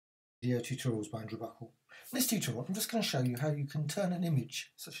Video tutorials by Andrew Buckle. In this tutorial I'm just going to show you how you can turn an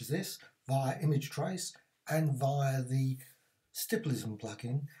image such as this via image trace and via the Stipplism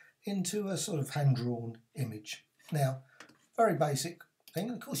plugin into a sort of hand-drawn image. Now, very basic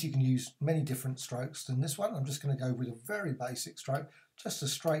thing, of course you can use many different strokes than this one. I'm just going to go with a very basic stroke, just a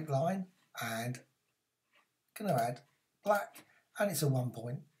straight line, and going to add black, and it's a 1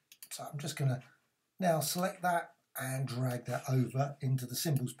 point. So I'm just going to now select that and drag that over into the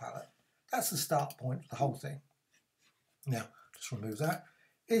symbols palette. That's the start point for the whole thing. Now, just remove that.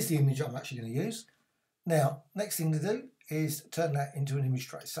 Here's the image I'm actually going to use. Now, next thing to do is turn that into an image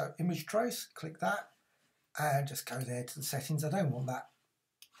trace. So, image trace, click that, and just go there to the settings. I don't want that,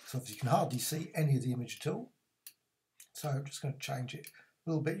 so obviously you can hardly see any of the image at all. So, I'm just going to change it a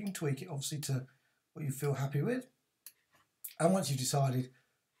little bit. You can tweak it, obviously, to what you feel happy with. And once you've decided,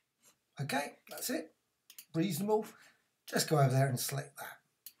 okay, that's it, reasonable, just go over there and select that.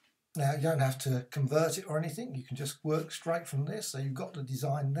 Now you don't have to convert it or anything, you can just work straight from this. So you've got the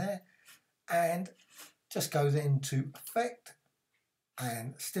design there, and just go then to Effect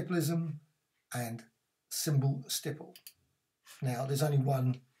and Stipplism and Symbol Stipple. Now there's only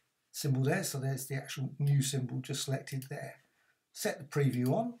one symbol there, so there's the actual new symbol just selected there. Set the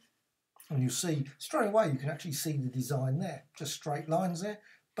preview on, and you'll see straight away you can actually see the design there, just straight lines there.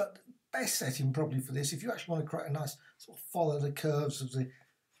 But best setting probably for this, if you actually want to create a nice sort of follow the curves of the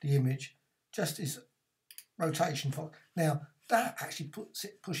image, just is rotation. Now that actually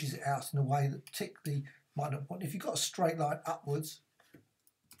pushes it out in a way that particularly might not want. If you've got a straight line upwards,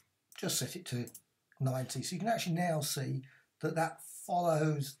 just set it to 90, so you can actually now see that that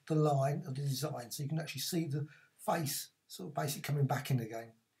follows the line of the design, so you can actually see the face sort of basically coming back in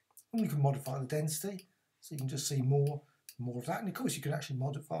again. And you can modify the density, so you can just see more of that. And of course you can actually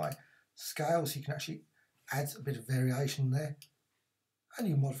modify scale, so you can actually add a bit of variation there. And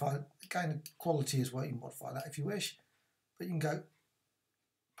you can modify, again, the quality as well, you can modify that if you wish. But you can go,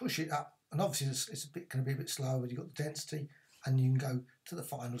 push it up, and obviously it's going to be a bit slower when you've got the density, and you can go to the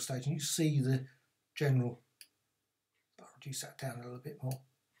final stage and you see the general. I'll reduce that down a little bit more.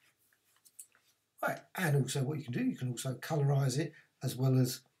 Right, and also what you can also colorize it as well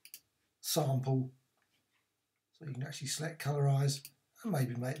as sample. So you can actually select colorize and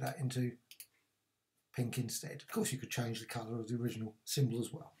maybe make that into pink instead. Of course you could change the colour of the original symbol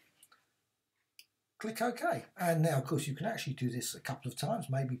as well. Click OK, and now of course you can actually do this a couple of times,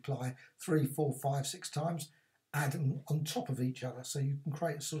 maybe apply 3, 4, 5, 6 times, add them on top of each other, so you can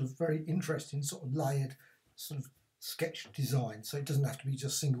create a sort of very interesting sort of layered sort of sketch design, so it doesn't have to be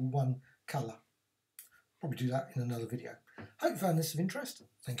just single one colour. Probably do that in another video. Hope you found this of interest.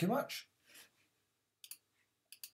 Thank you much.